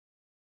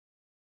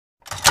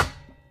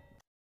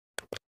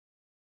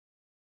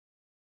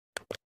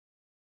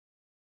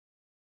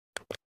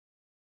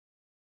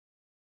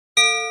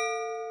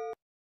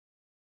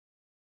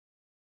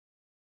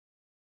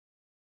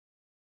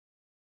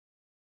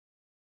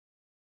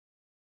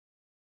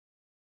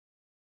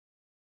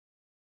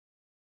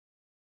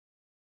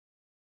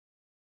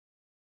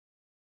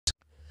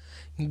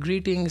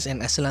Greetings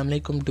and assalamu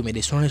alaikum to my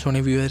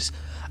Sony viewers.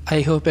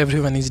 I hope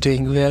everyone is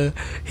doing well.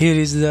 Here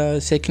is the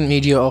second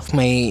video of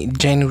my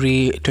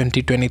January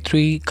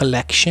 2023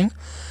 collection,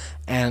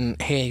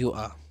 and here you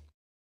are.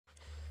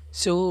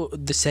 So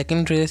the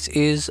second dress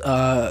is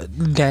a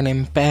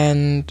denim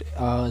pant,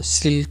 a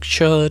silk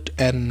shirt,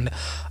 and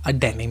a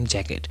denim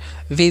jacket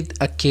with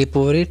a cape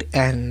over it,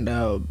 and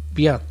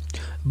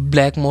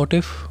black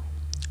motif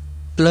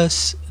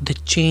plus the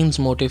chains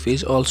motif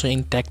is also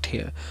intact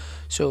here.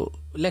 So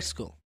let's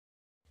go.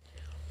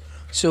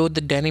 So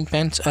the denim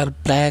pants are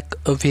black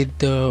with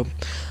the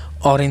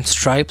orange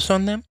stripes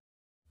on them.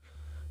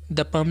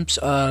 The pumps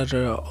are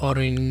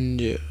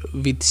orange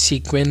with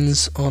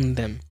sequins on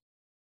them.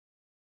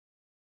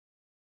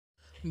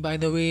 By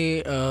the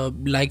way,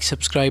 like,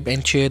 subscribe,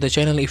 and share the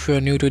channel if you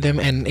are new to them.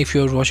 And if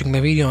you are watching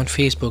the video on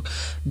Facebook,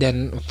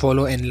 then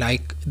follow and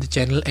like the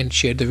channel and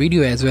share the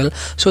video as well,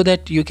 so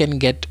that you can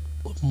get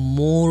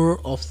more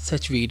of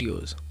such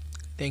videos.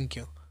 Thank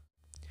you.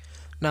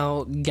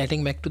 Now,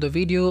 getting back to the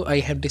video, I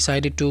have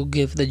decided to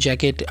give the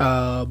jacket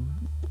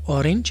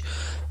orange,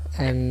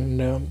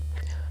 and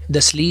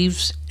the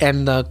sleeves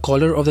and the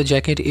collar of the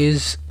jacket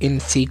is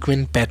in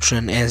sequin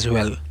pattern as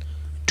well,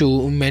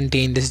 to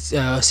maintain this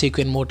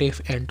sequin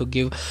motif and to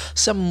give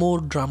some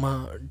more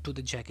drama to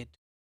the jacket.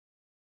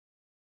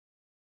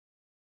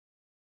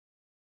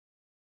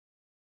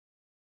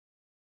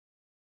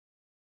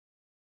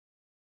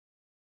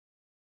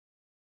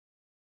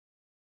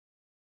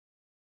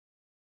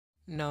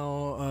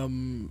 Now,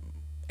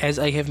 as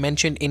I have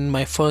mentioned in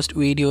my first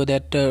video,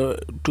 that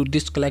to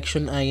this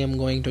collection I am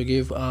going to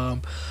give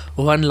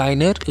one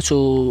liner.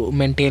 So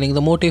maintaining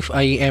the motif,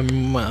 I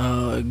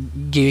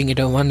am giving it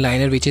a one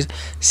liner, which is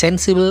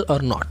sensible or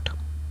not,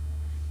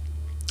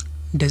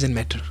 doesn't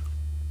matter.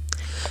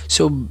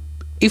 So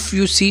if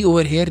you see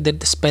over here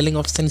that the spelling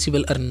of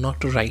sensible are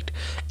not right,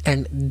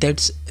 and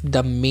that's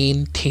the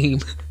main theme,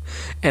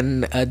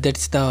 and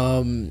that's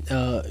the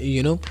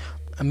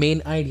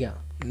main idea,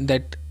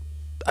 that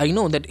I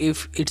know that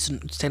if it's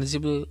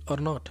sensible or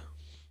not,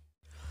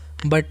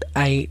 but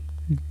I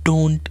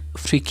don't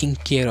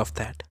freaking care of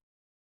that.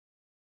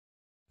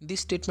 This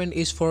statement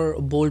is for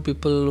bold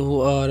people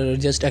who are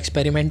just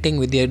experimenting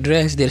with their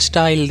dress, their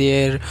style,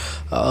 their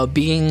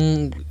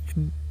being,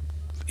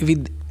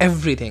 with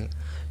everything.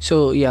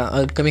 So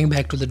yeah, coming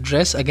back to the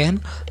dress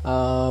again,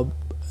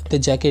 the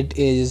jacket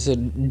is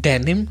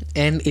denim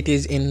and it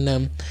is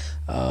in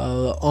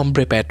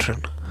ombre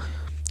pattern.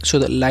 So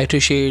the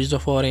lighter shades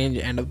of orange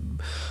and a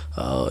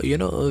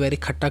very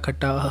khatta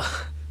khatta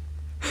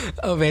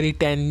a very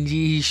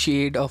tangy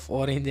shade of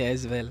orange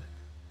as well.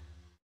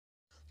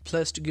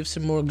 Plus, to give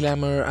some more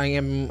glamour, I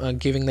am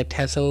giving the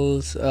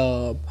tassels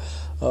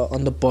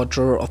on the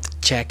border of the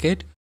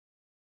jacket.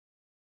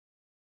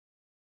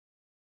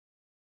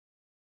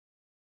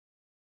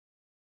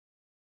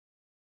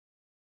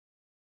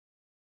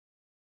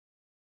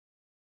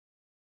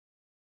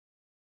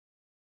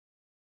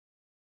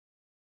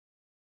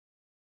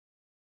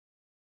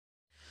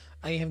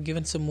 I have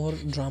given some more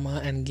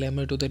drama and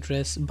glamour to the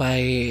dress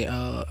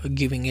by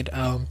giving it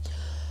a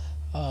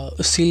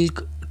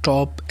silk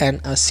top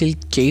and a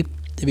silk cape,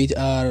 which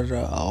are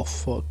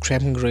of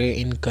cream gray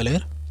in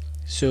color.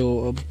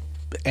 So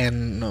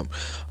and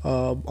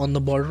on the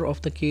border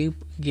of the cape,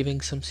 giving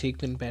some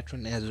sequin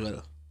pattern as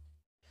well.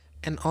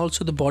 And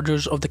also the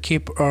borders of the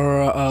cape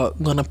are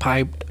gonna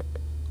piped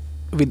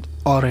with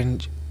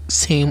orange,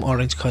 same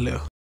orange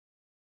color.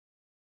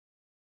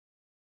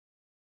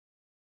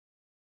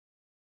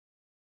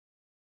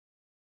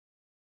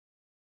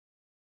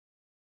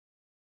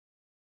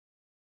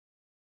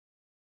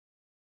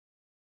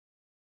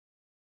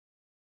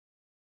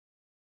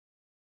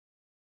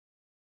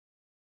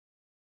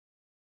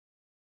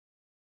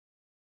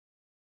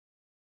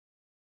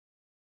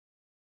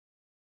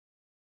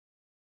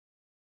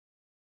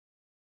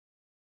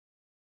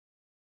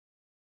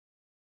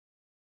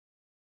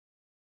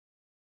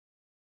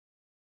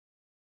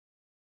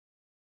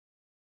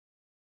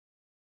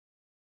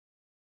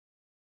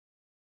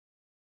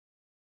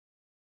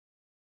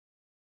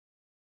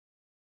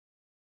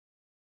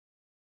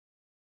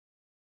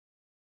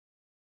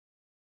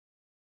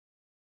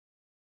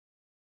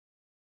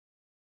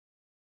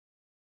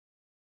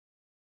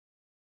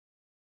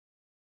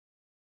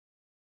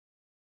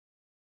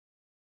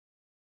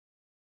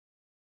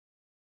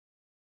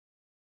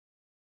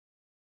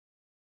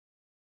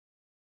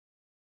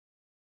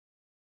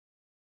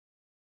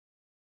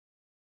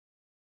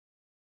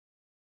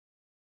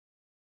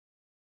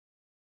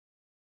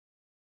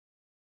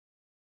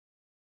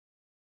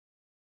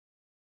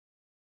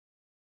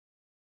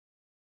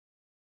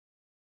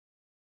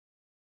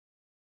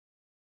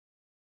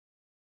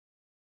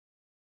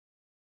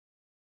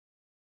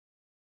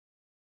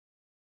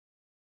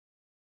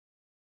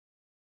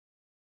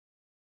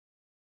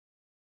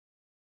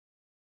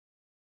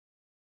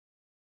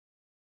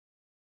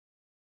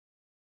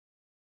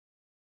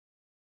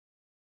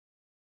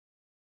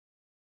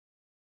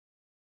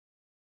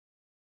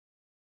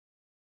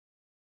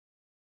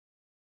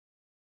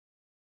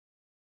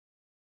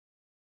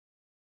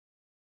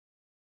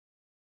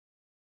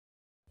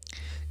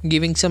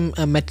 giving some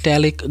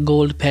metallic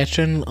gold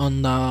pattern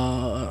on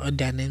the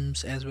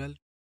denims as well.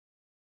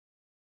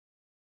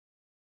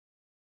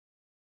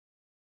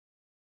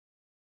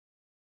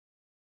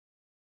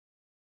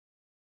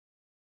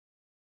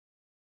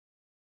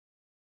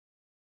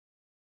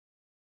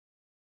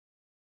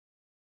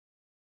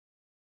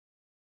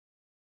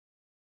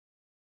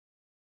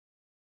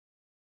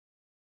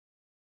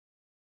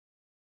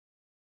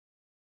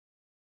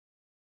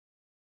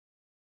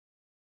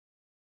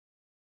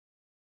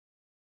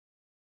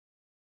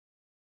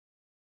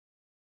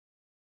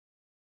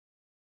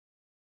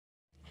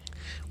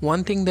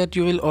 One thing that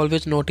you will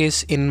always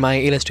notice in my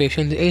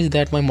illustrations is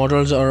that my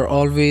models are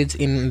always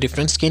in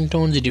different skin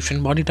tones,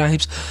 different body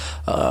types,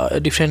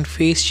 different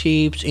face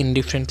shapes, in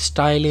different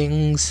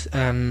stylings,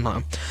 and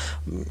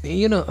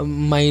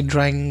my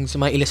drawings,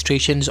 my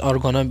illustrations are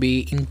gonna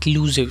be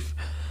inclusive.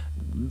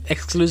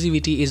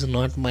 Exclusivity is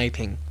not my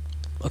thing.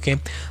 Okay,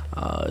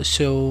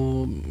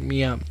 so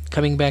yeah,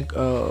 coming back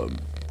to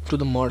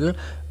the model,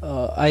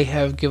 I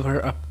have give her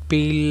a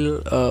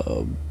pale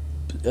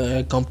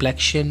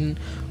complexion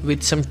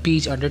with some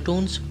peach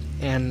undertones,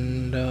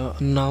 and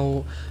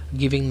now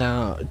giving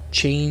the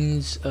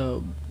chains,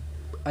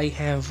 I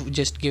have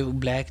just give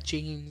black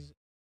chains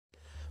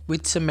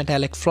with some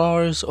metallic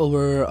flowers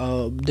over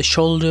the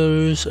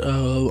shoulders,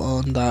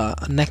 on the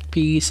neck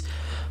piece,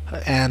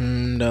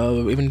 and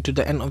even to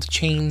the end of the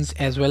chains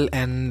as well,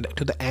 and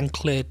to the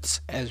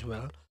anklets as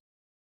well.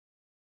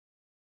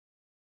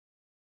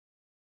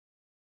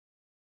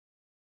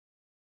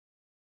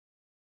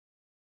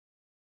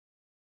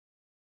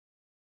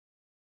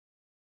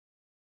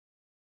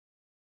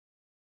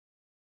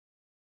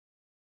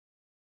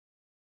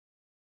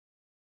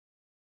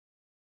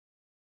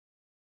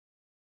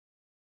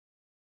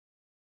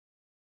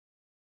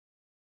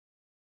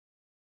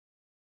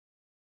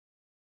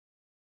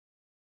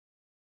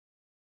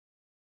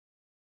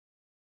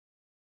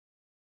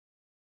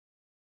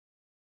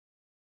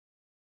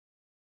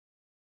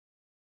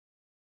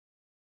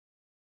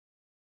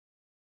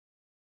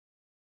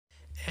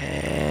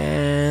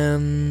 And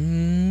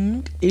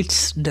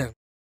it's done.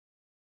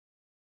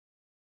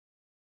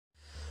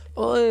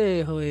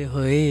 ओए होए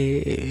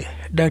होए,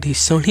 that is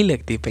सोहनी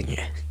लगती पई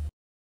है.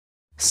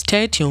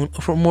 Stay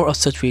tuned for more of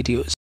such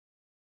videos.